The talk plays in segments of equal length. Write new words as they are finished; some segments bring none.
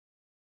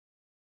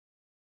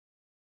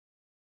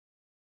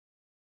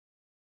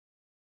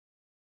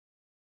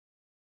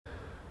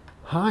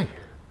Hi,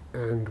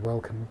 and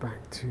welcome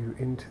back to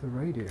Into the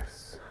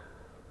Radius.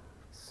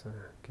 Let's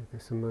give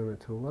this a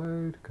moment to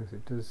load, because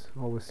it does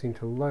always seem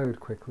to load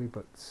quickly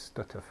but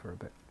stutter for a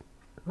bit.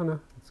 Oh no,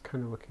 it's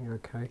kind of looking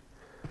okay.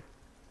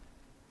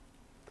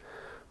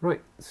 Right,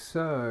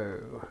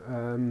 so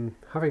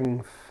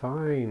having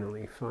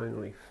finally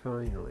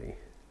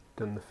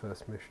done the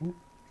first mission,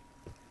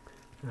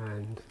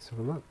 and let's have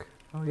a look.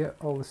 Oh yeah,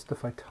 all the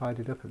stuff I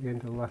tidied up at the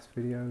end of the last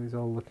video is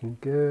all looking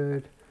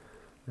good.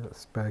 Got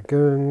spare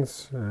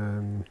guns,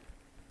 got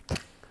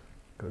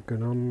a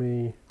gun on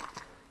me,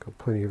 got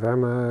plenty of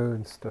ammo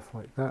and stuff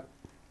like that.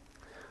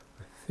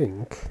 I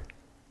think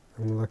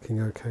I'm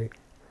looking okay.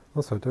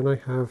 Also, don't I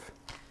have...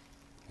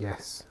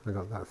 Yes, I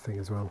got that thing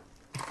as well.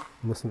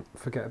 Mustn't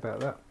forget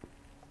about that.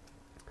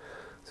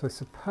 So I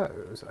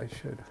suppose I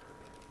should...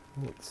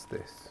 What's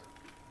this?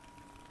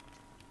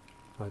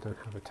 I don't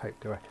have a tape,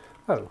 do I?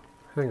 Oh,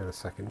 hang on a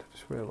second, I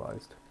just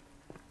realised.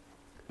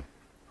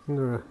 Isn't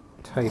there a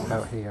tape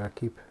out here? I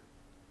keep...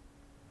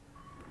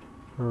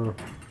 Oh, I thought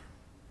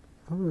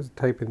there was a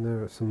tape in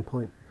there at some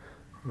point.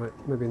 Right,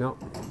 maybe not.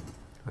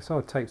 I saw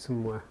a tape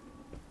somewhere.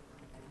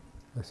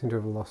 I seem to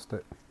have lost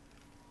it.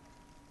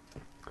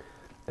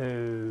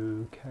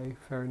 Okay,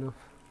 fair enough.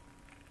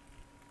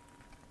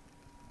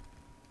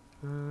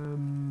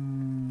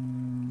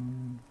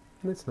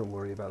 Let's not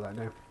worry about that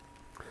now.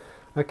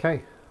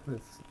 Okay,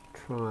 let's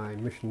try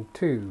mission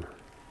 2.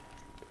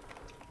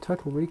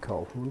 Total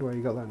Recall. I wonder where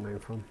you got that name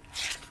from.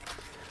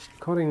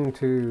 According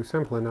to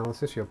sample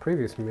analysis, your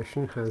previous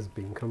mission has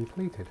been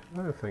completed.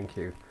 Oh, thank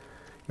you.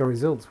 Your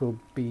results will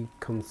be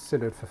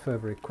considered for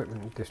further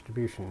equipment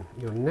distribution.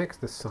 Your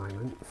next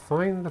assignment,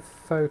 find the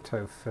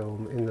photo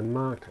film in the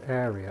marked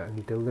area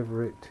and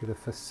deliver it to the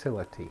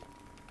facility.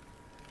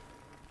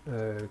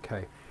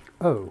 Okay.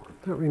 Oh,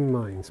 that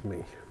reminds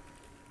me.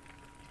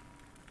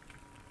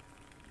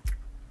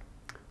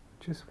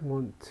 Just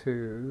want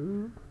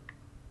to...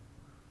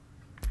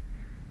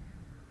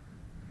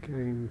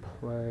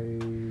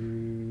 Gameplay...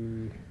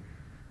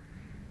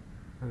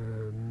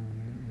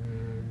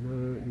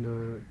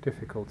 no,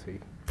 difficulty.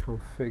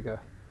 Configure.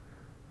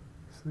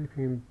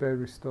 Sleeping in bed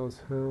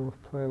restores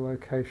health. Player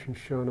location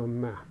shown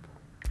on map.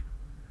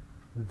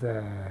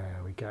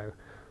 There we go.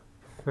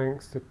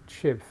 Thanks to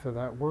Chib for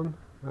that one.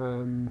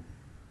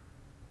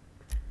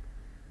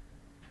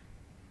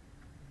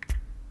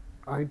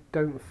 I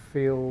don't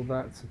feel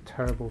that's a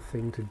terrible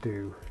thing to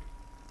do.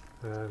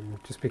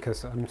 Just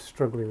because I'm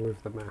struggling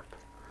with the map.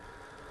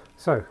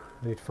 So,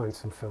 I need to find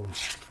some film.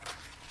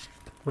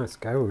 Let's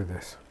go with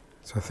this.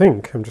 So I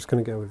think I'm just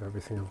going to go with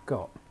everything I've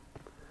got.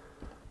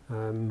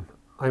 I'm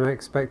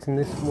expecting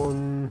this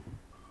one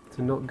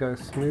to not go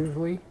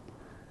smoothly,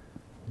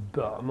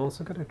 but I'm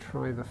also going to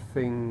try the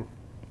thing...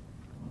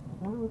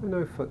 Why were there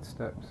no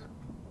footsteps?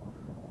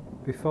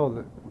 Before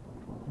that,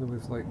 there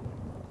was like...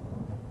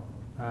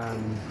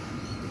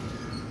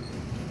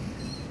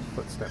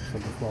 footsteps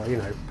on the floor, you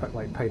know,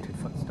 like painted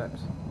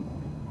footsteps.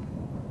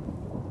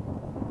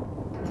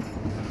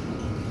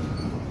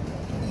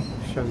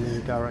 Showing me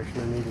the direction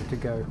I needed to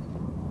go.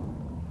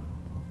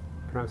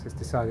 Perhaps it's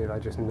decided I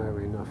just know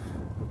enough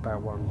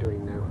about what I'm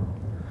doing now.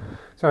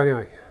 So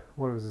anyway,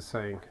 what was I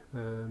saying?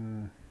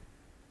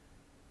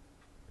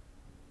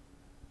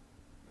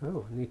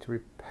 Oh, I need to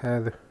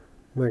repair the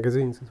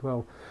magazines as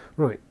well.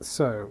 Right,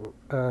 so...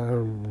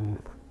 I'm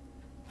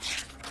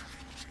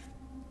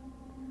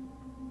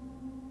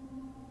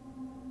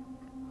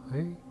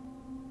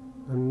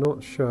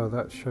not sure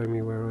that's showing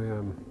me where I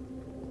am.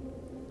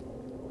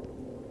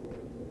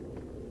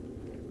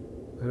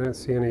 I don't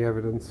see any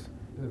evidence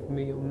of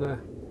me on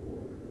there.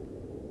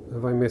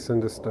 Have I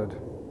misunderstood?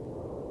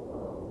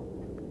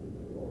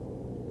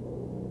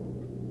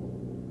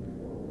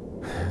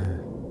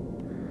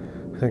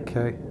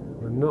 Okay,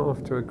 we're not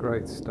off to a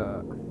great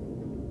start.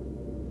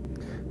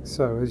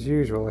 So, as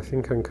usual, I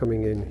think I'm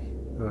coming in...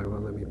 Oh,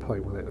 well, let me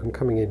point with it. I'm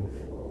coming in...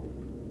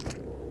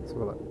 Let's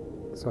have a look.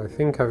 So I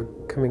think I'm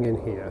coming in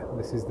here.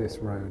 This is this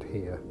road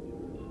here.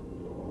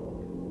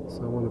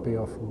 So I want to be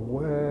off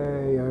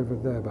way over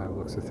there by the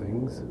looks of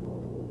things.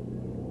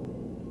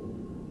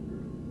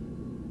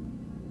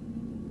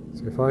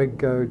 So if I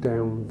go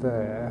down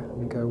there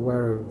and go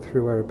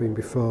through where I've been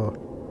before,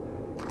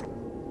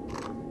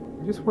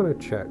 I just want to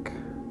check.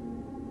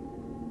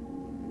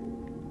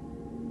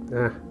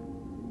 Ah.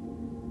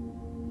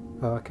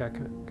 Oh, okay,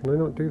 can I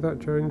not do that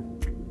during...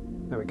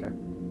 There we go.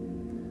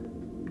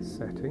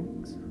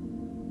 Settings.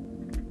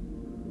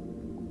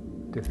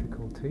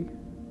 Difficulty.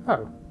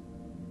 Oh.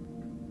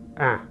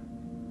 Ah.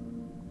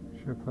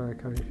 Show player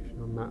location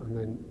on that and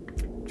then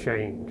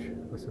change.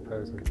 I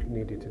suppose I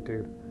needed to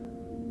do.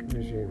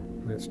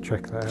 Resume. Let's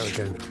check that out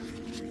again.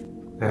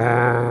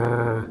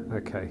 Ah.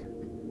 Okay.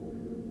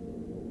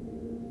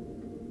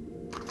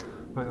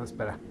 Right, that's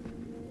better.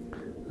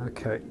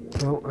 Okay.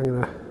 Well, I'm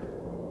gonna.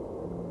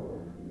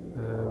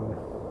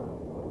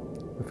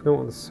 I forgot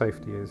what the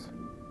safety is.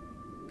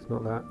 It's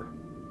not that.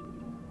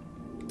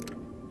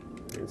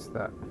 It's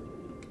that.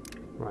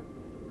 Right.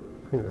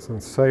 I think that's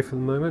unsafe at the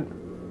moment.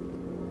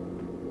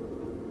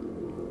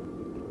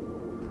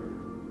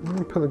 I'm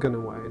going to put the gun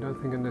away. I don't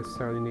think I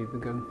necessarily need the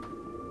gun.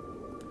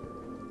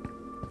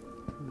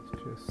 Let's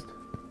just...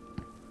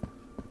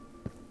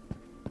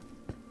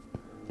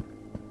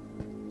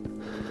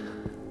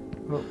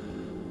 Oh,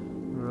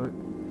 right.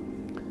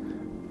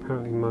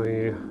 Apparently my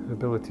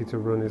ability to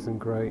run isn't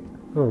great.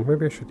 Oh,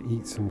 maybe I should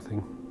eat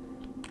something.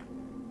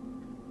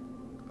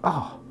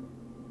 Oh!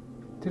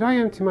 Did I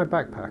empty my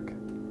backpack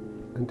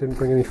and didn't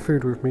bring any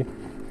food with me?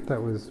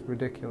 That was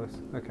ridiculous.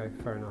 Okay,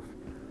 fair enough.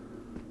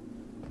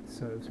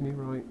 Serves me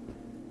right.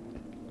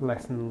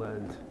 Lesson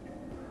learned.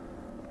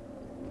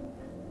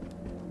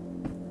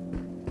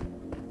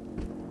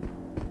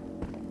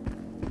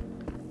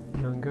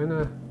 Now I'm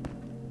gonna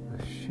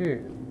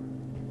assume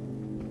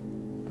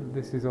that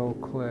this is all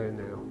clear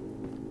now.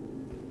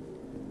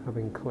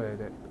 Having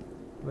cleared it.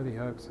 Bloody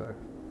hope so.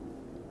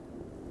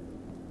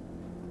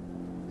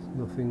 There's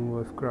nothing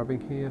worth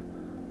grabbing here.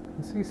 I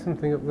can see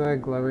something up there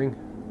glowing.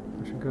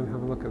 I should go and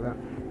have a look at that.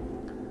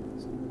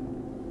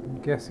 I'm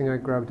guessing I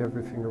grabbed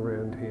everything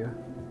around here.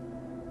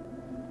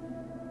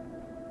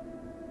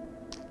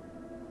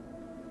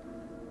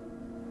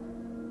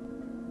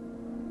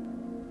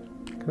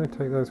 Can I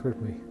take those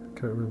with me? I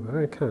can't remember.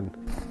 I can.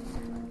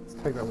 Let's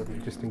take that with me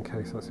just in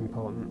case that's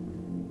important.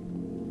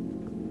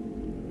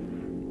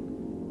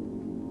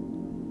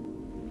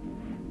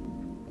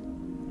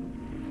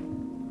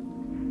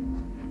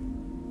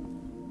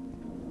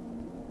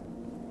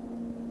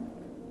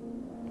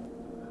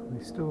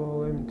 Still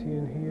all empty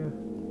in here,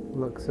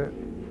 looks it.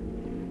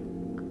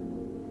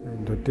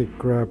 And I did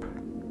grab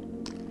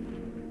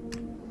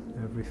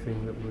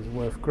everything that was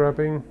worth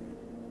grabbing.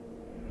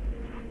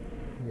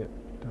 Yep,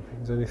 don't think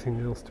there's anything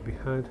else to be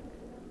had.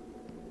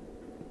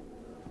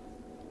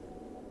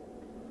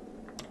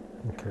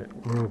 Okay,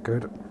 we're all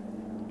good.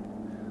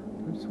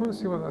 I just want to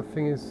see what that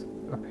thing is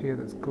up here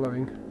that's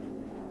glowing.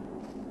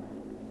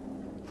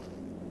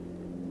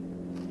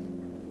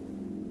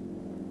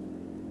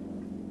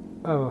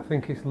 Oh, I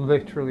think it's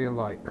literally a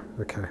light.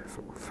 Okay,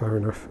 fair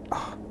enough.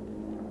 Oh,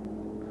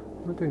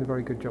 I'm not doing a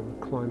very good job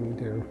of climbing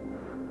down.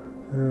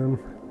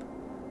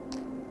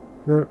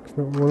 No, it's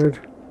not wanted.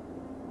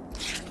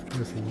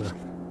 There's the map.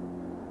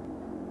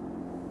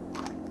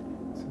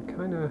 So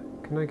kinda,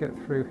 can I get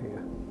through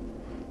here?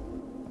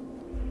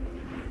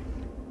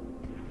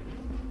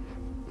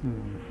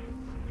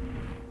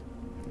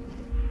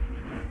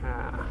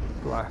 Ah,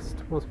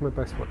 blast. What's my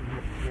best weapon?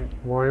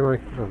 Why am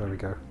I... Oh, there we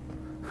go.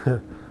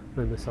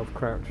 Made myself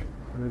crouch,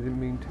 and I didn't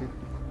mean to.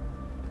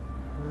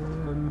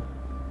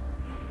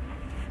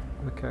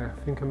 Okay, I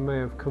think I may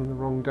have come the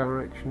wrong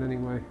direction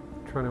anyway.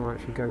 Trying to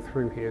actually go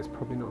through here is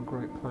probably not a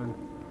great plan.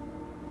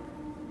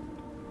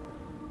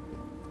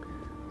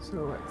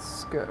 So let's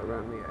skirt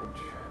around the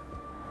edge.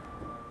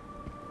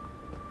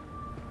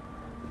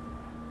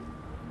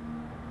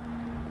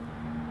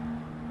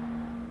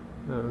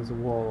 Now there's a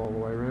wall all the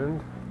way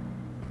around.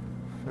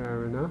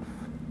 Fair enough.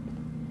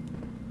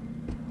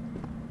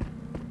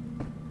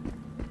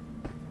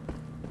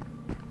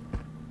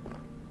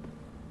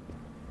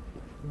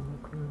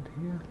 Look around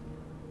here.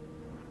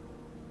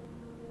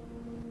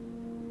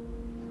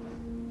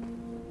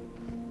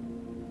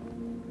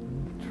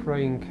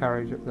 Train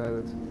carriage up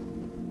there. That's...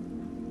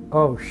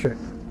 Oh shit!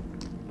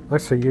 I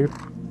see you.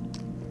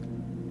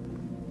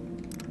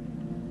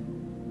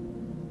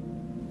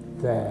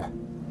 There.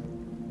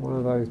 One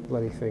of those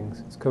bloody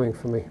things. It's coming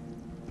for me.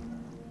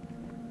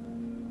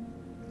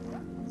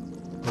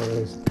 There it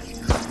is.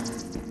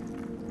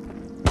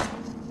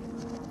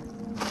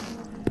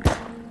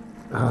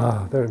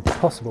 Ah, they're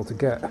impossible to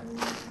get.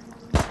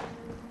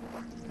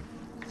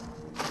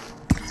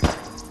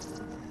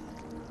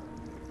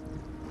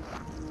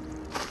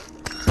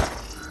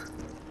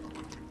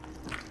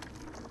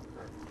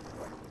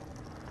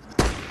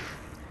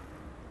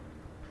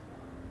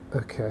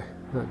 Okay,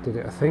 that did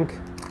it, I think.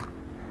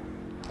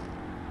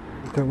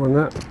 Don't want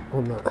that,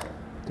 want that.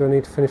 Do I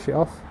need to finish it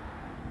off?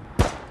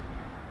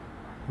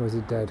 Or is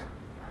it dead?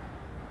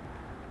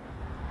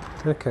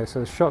 Okay, so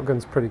the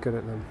shotgun's pretty good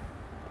at them.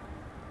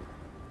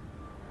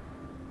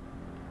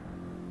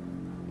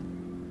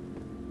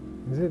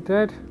 Is it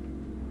dead?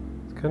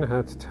 It's kind of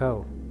hard to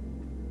tell.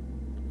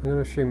 I'm going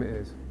to assume it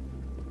is.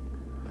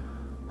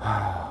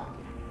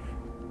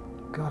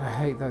 God, I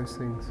hate those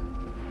things.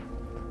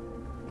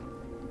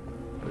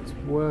 But it's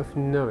worth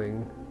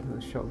knowing that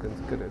the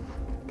shotgun's good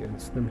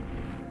against them.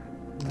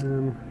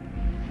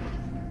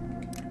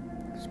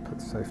 Just put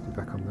the safety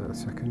back on that a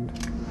second.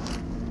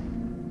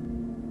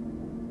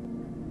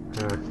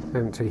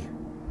 Empty.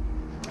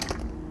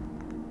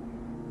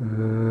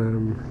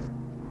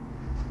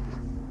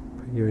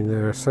 Put you in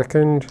there a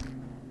second.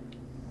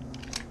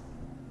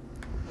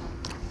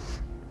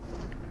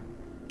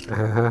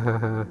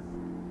 I'm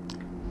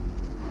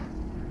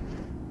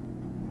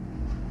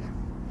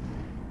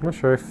not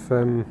sure if,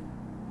 yeah,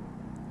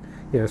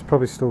 there's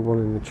probably still one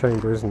in the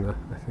chamber, isn't there,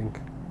 I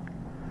think.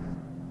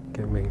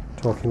 Get me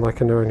talking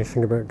like I know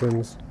anything about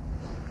guns.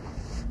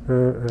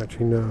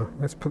 Actually no,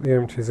 let's put the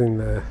empties in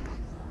there.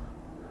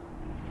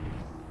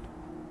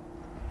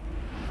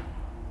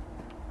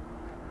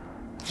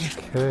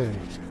 Okay.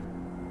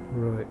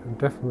 Right, I'm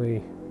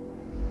definitely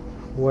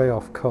way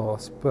off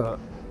course, but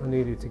I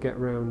needed to get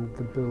round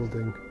the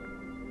building.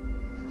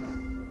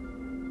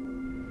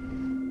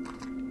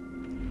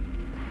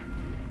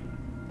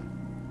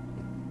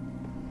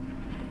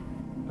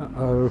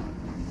 Uh-oh.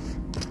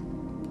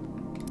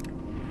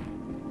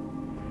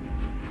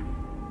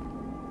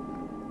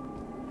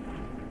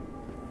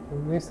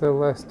 At least they're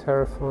less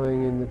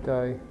terrifying in the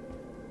day.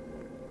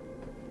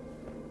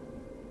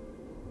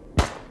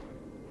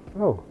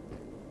 Oh.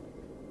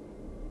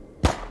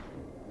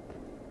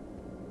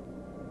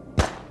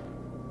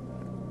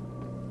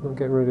 Not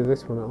getting rid of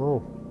this one at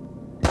all.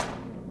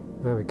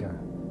 There we go.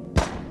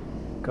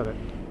 Got it.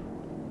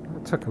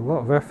 That took a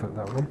lot of effort,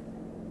 that one.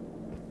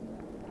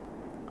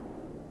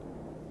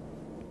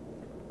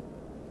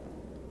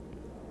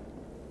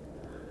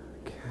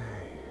 Okay.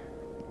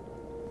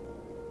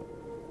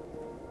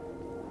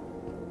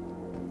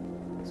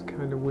 It's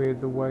kind of weird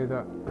the way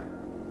that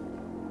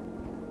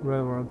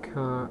railroad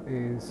car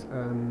is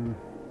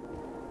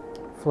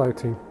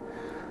floating.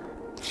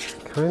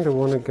 Kind of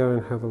want to go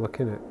and have a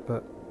look in it,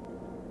 but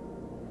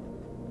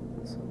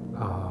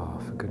ah,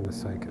 for goodness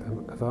sake,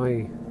 have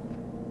I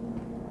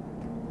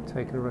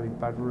taken a really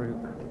bad route?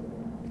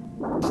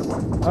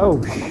 Oh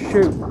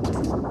shoot!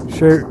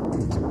 Shoot!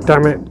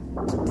 Damn it!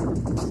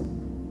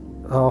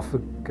 Oh, for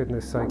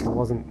goodness sake, I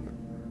wasn't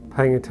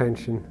paying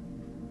attention.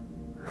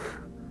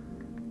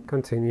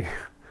 Continue.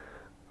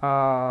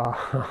 Ah,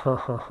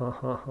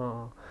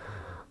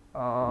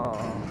 oh,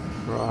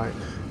 right.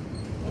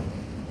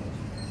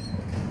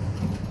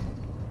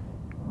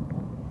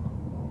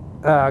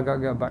 I gotta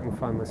go back and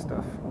find my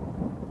stuff.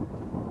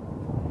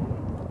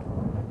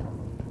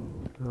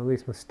 Well, at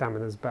least my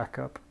stamina's back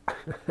up.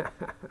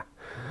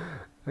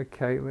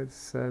 Okay,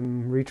 let's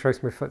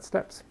retrace my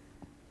footsteps.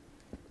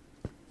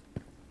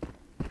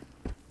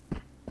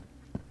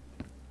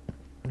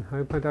 And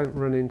hope I don't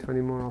run into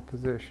any more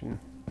opposition.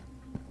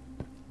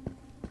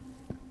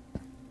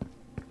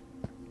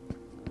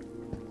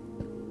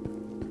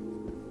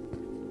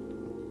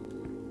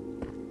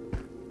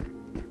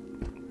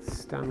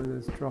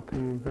 Stamina's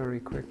dropping very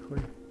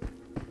quickly.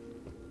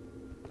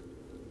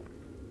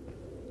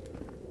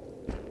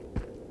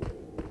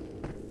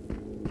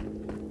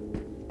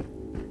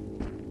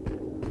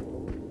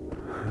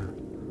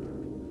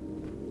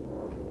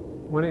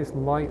 When it's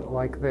light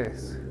like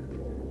this,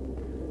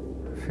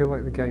 I feel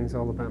like the game's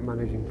all about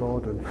managing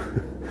boredom.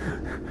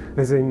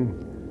 As in,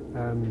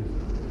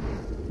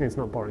 it's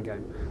not a boring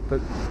game,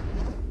 but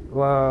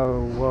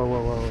whoa, whoa,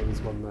 whoa, whoa,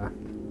 there's one there.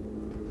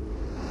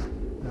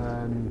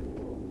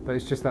 But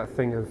it's just that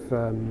thing of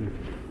I'm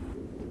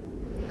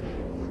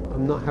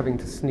not having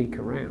to sneak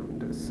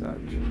around as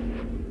such.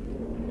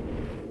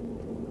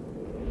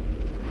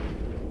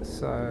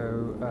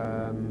 So,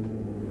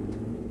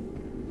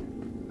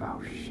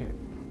 oh shit.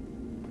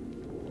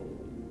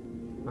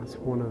 That's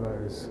one of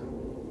those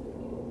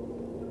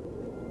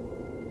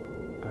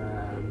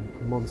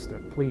monster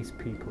police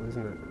people,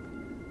 isn't it?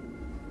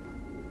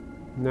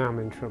 Now I'm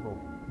in trouble.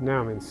 Now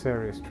I'm in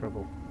serious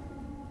trouble.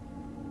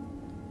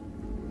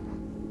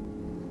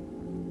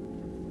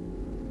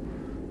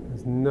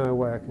 There's no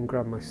way I can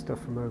grab my stuff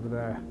from over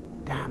there.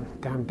 Damn,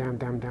 damn, damn,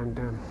 damn, damn,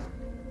 damn.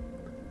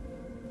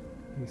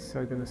 He's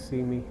so gonna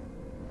see me.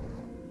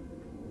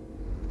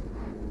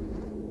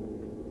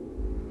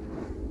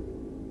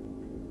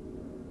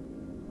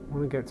 I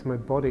want to get to my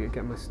body to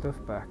get my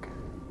stuff back.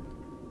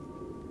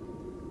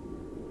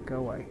 Go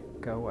away,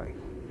 go away.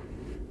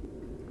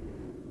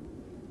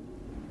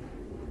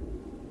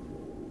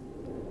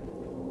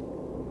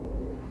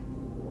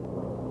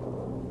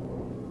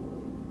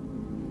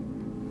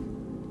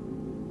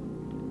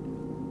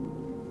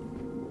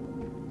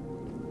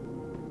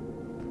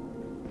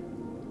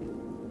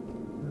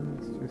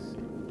 Let's just...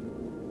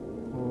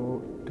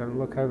 Oh, don't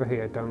look over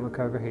here, don't look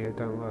over here,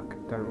 don't look,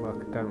 don't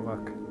look, don't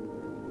look.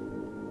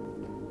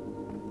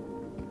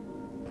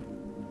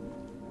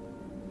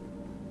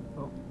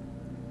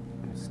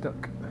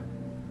 Stuck.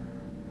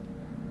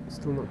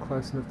 Still not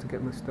close enough to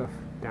get my stuff.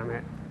 Damn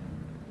it.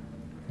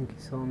 I think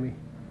he saw me.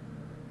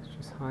 Let's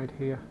just hide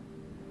here.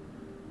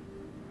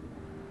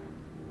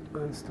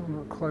 And still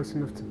not close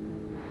enough to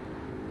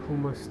pull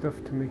my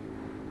stuff to me.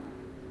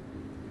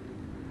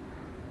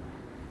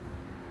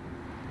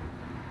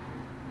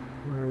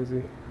 Where is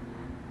he?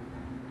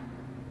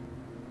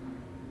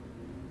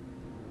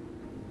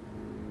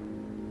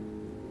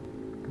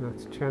 Gonna have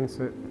to chance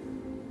it.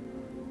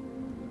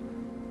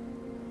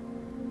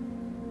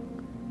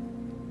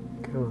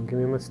 Come on, give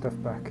me my stuff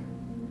back.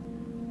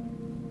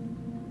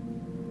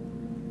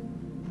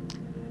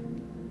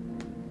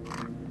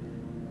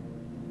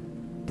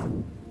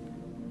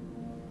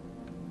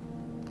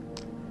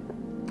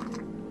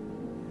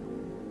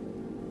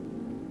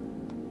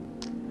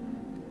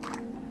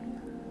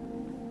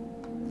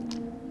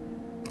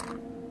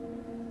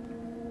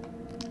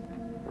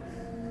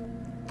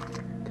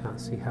 Can't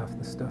see half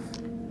the stuff.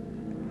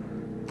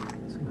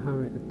 Somehow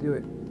I need to do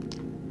it.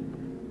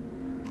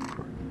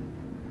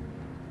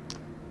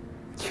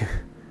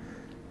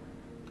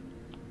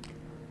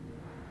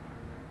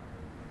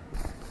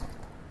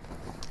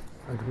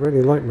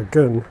 really like my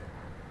gun.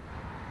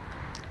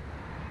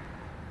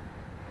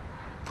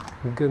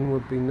 A gun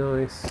would be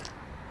nice.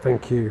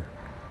 Thank you.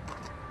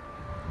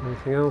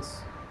 Anything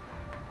else?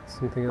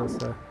 Something else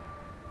there.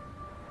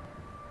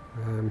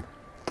 I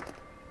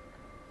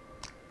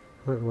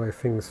like the way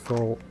things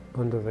fall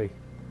under the...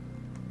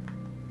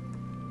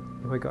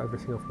 Have I got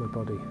everything off my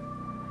body?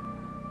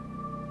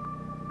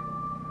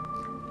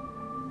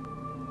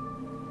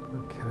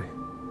 Okay.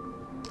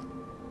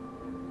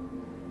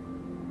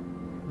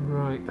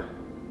 Right.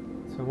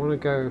 So I want to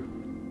go...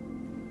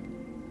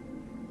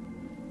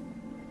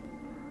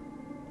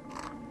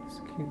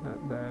 Just keep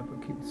that there,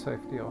 but keep the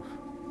safety off.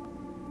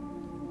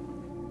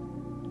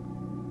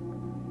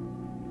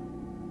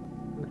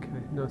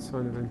 Okay, no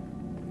sign of him.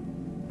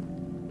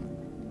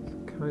 So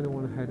I kind of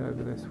want to head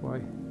over this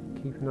way.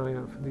 Keep an eye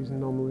out for these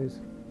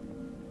anomalies.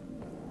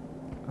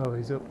 Oh,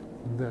 he's up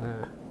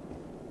there.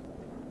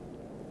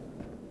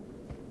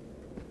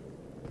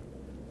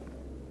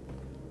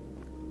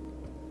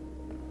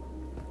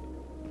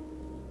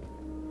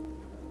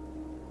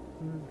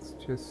 Let's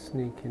just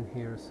sneak in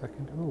here a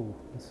second. Oh,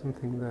 there's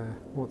something there.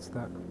 What's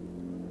that?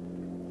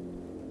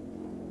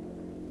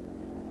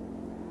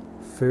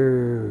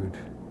 Food.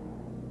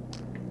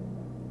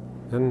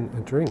 And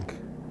a drink.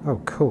 Oh,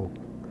 cool.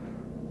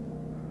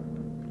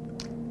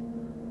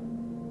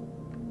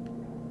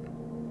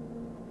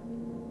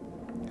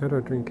 How do I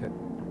drink it?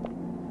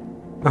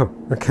 Oh,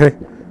 okay.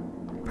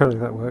 Apparently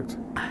that worked.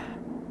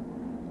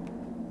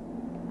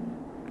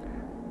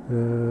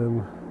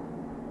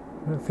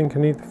 I don't think I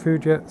need the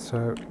food yet,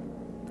 so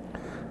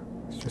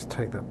let's just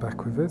take that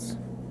back with us.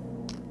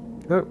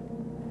 Oh.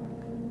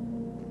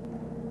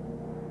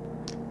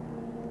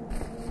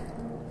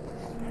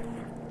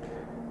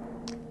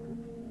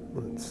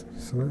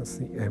 So that's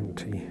the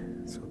empty.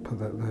 So I'll put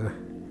that there.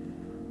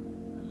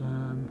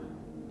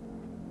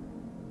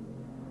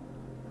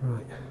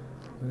 Right.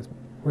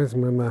 Where's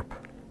my map?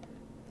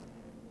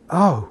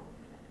 Oh!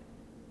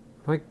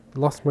 I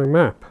lost my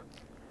map.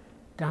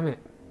 Damn it.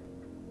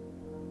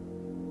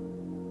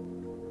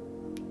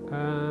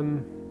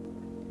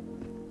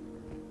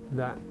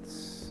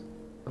 That's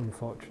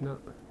unfortunate.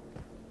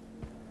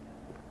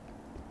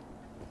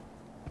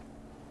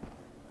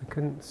 I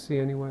couldn't see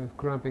any way of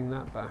grabbing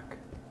that back.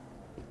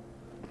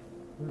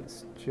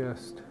 Let's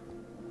just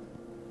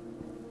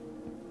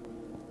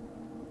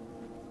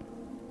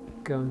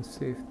go and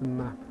see if the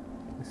map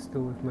is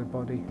still with my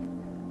body.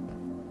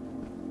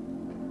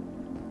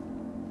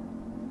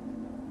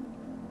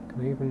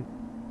 Can I even...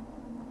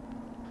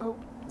 Oh,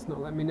 it's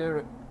not letting me near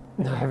it.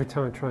 No, every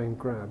time I try and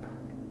grab.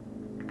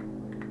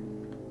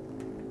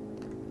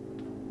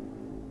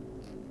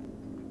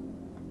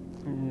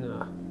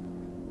 No.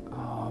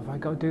 Oh, have I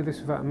got to do this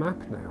without a map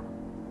now?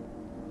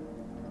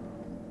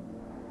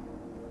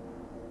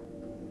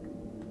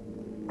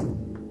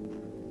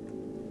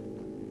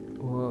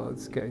 Well,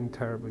 it's getting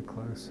terribly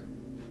close.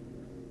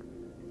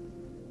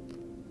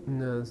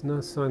 No, there's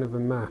no sign of a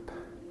map.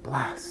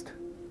 Blast!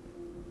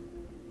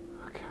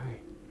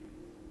 Okay.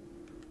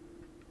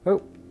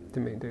 Oh,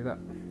 didn't mean to do that.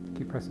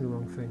 Keep pressing the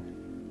wrong thing.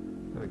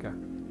 There we go.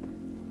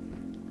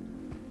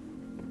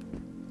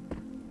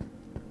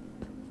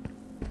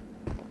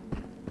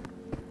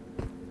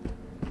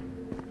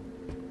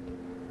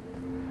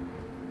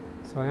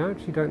 So I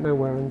actually don't know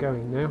where I'm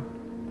going now.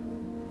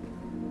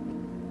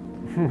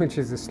 Which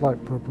is a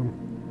slight problem.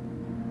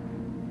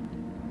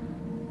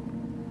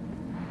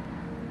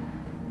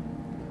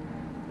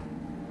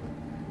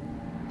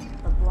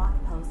 The block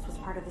post was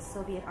part of the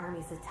Soviet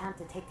Army's attempt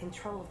to take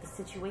control of the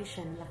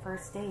situation in the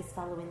first days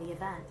following the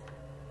event.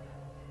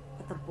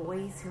 But the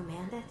boys who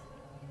manned it?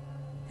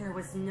 There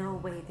was no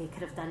way they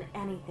could have done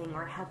anything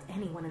or helped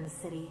anyone in the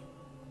city.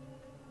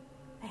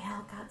 They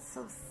all got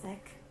so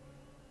sick.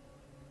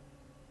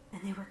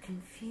 And they were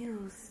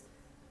confused,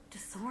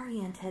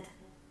 disoriented.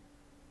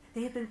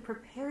 They had been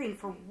preparing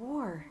for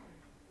war,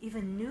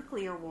 even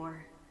nuclear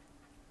war.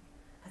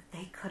 But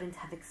they couldn't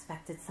have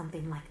expected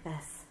something like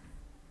this,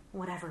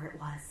 whatever it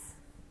was.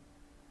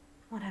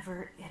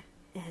 Whatever it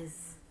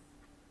is.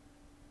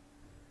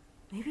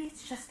 Maybe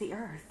it's just the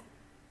Earth,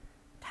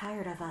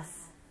 tired of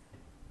us.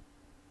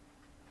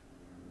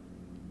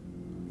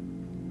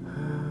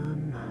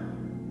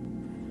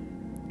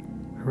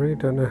 I really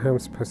don't know how I'm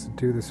supposed to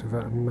do this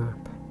without a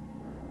map.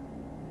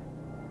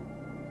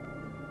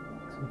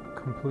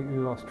 Completely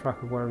lost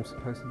track of where I'm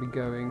supposed to be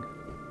going.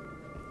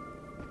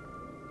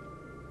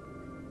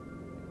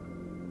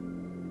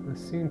 There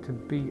seemed to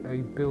be a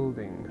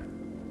building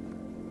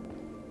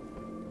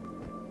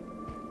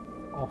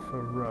off a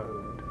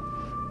road.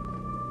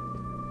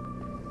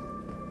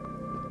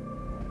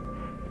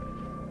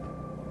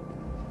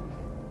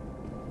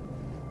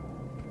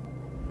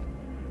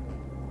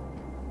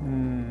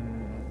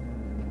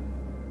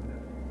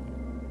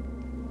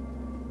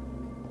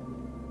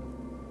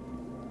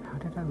 How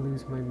did I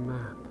lose my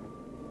map?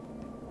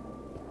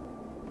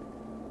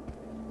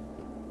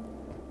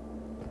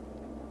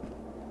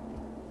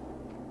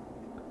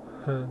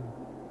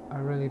 I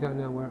really don't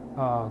know where...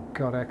 Oh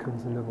god, there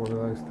comes another one of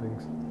those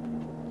things.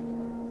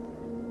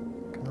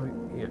 Can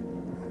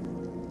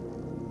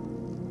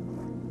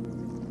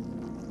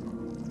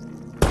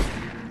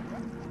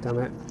Damn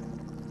it.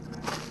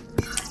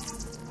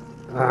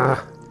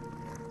 Ah.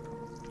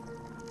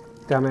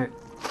 Damn it.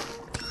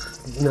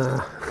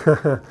 Nah.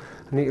 I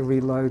need to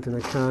reload and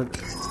I can't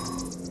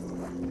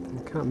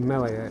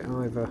melee it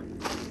either.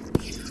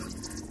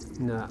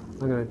 Nah,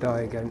 I'm gonna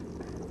die again.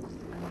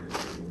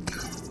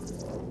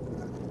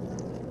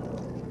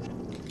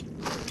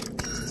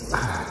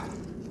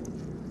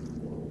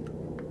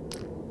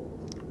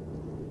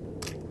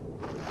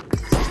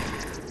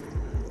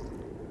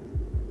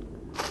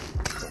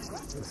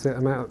 That's it,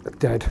 I'm out.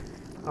 Dead.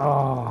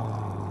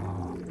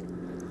 Oh.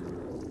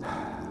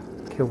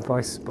 Killed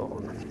by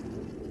spawn.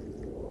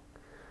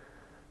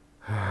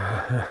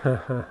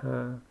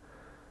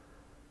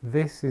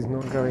 This is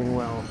not going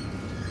well.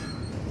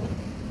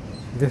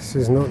 This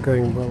is not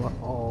going well at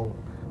all.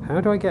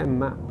 How do I get a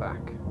map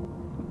back?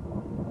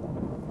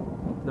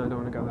 No, I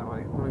don't want to go that way.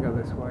 I want to go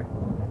this way.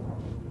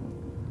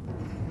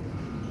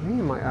 I think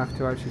I might have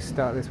to actually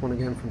start this one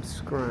again from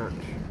scratch.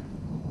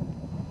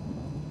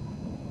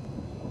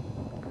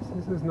 Because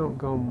this has not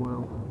gone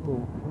well.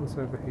 Oh, what's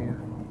over here?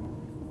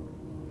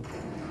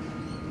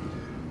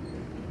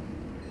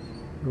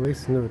 At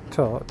least another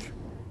torch.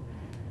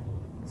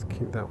 Let's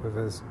keep that with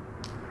us.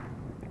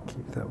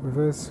 Keep that with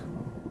us.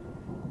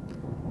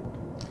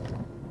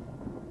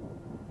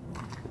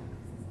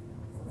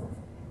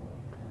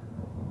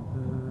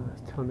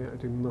 Tell me how to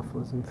do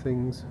mufflers and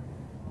things.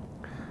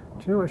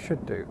 Do you know what I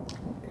should do?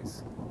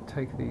 Is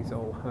take these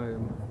all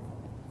home.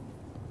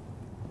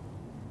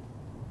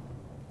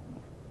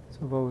 So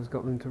I've always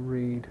got them to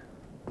read.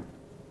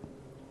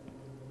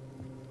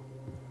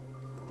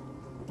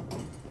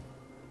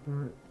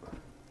 Right.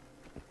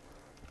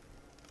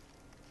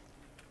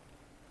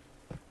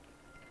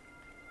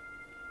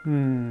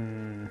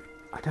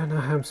 I don't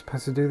know how I'm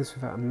supposed to do this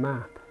without a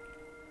map.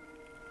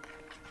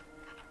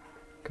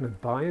 Can I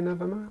buy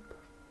another map?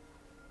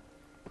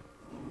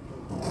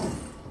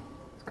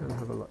 Let's go and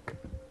have a look.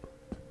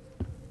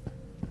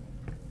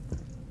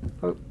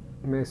 Oh,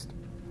 missed.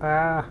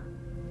 Ah!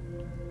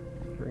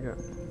 There we go.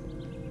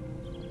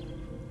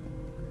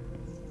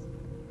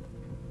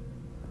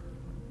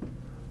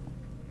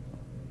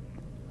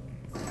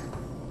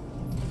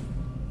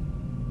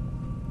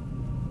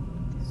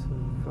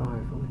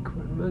 Survival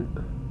equipment.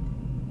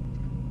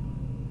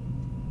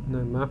 No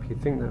map,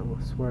 you'd think that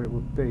was where it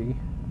would be.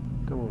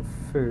 Don't want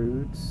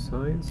food.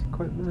 Science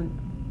equipment.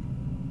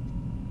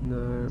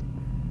 No.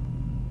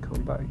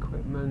 Combat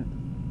equipment.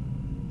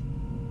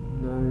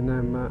 No,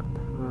 no map.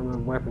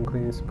 Weapon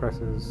cleaning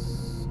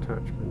suppressors,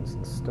 attachments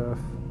and stuff.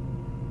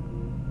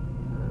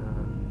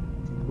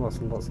 Lots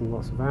and lots and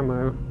lots of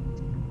ammo.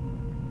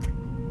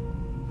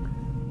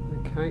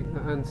 Okay,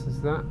 that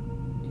answers that.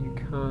 You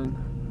can't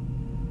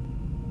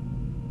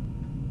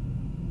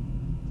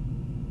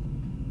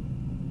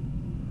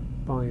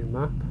buy a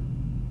map.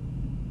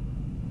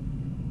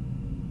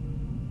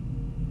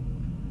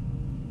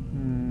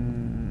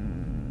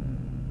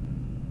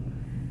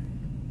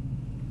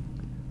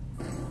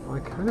 I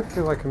kind of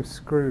feel like I'm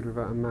screwed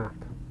without a map,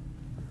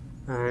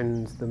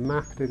 and the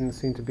map didn't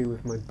seem to be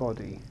with my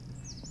body.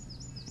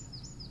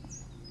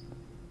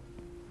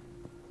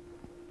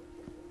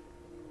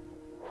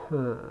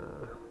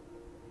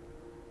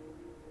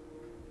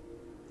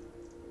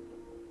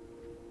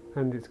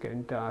 And it's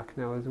getting dark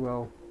now as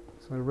well,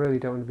 so I really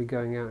don't want to be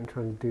going out and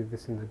trying to do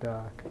this in the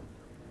dark.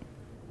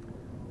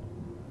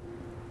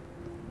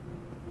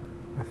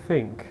 I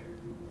think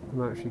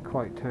I'm actually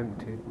quite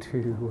tempted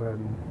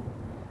to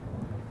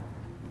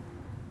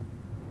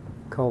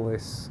call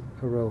this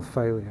a real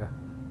failure.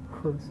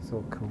 This is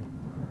all cool.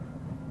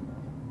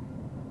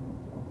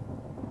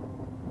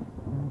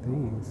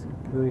 These,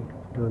 really?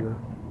 Oh no.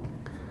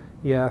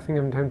 Yeah, I think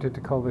I'm tempted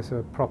to call this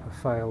a proper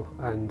fail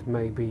and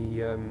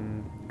maybe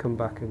come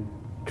back and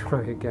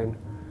try again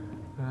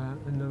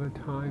another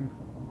time.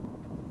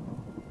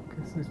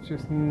 Because there's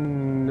just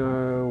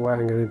no way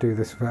I'm going to do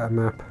this without a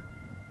map.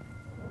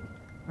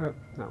 Oh,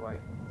 that way.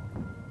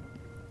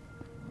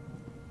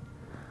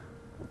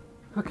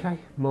 Okay,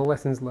 more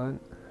lessons learned.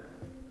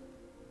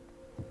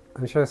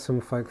 I'm sure some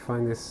folk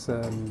find this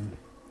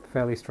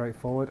fairly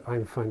straightforward.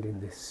 I'm finding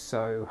this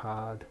so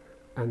hard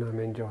and I'm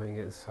enjoying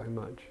it so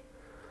much.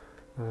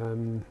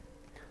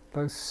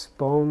 Those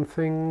spawn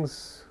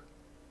things,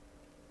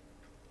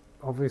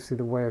 obviously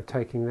the way of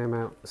taking them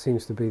out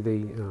seems to be the,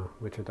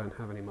 which I don't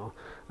have anymore,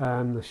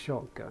 the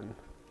shotgun.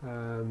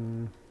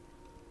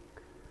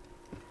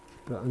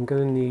 But I'm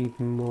going to need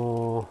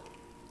more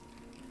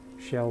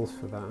shells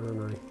for that,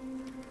 aren't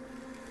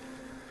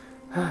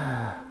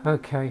I?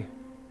 Okay.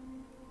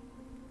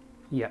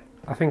 Yeah,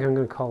 I think I'm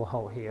going to call a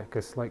halt here,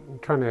 because like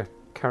trying to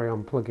carry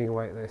on plugging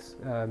away at this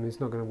is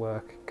not going to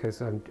work,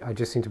 because I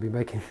just seem to be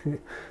making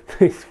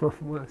this one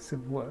worse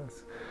and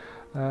worse.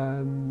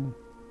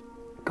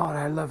 God,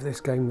 I love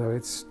this game though.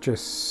 It's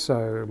just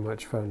so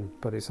much fun,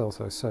 but it's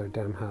also so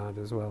damn hard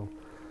as well.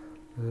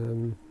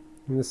 And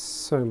there's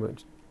so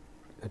much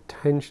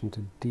attention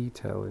to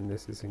detail in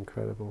this, is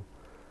incredible.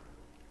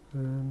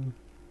 Don't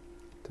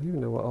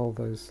even know what all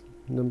those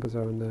numbers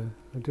are in there.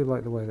 I do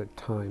like the way that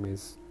time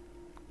is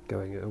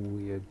going at a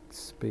weird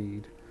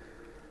speed.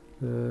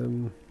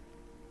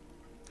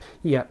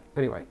 Yeah,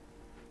 anyway,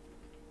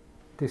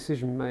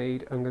 decision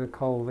made. I'm going to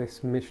call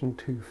this mission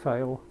 2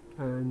 fail,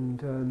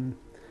 and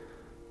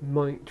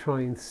might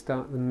try and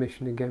start the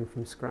mission again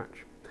from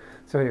scratch.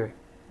 So anyway,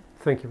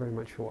 thank you very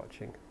much for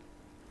watching,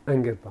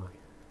 and goodbye.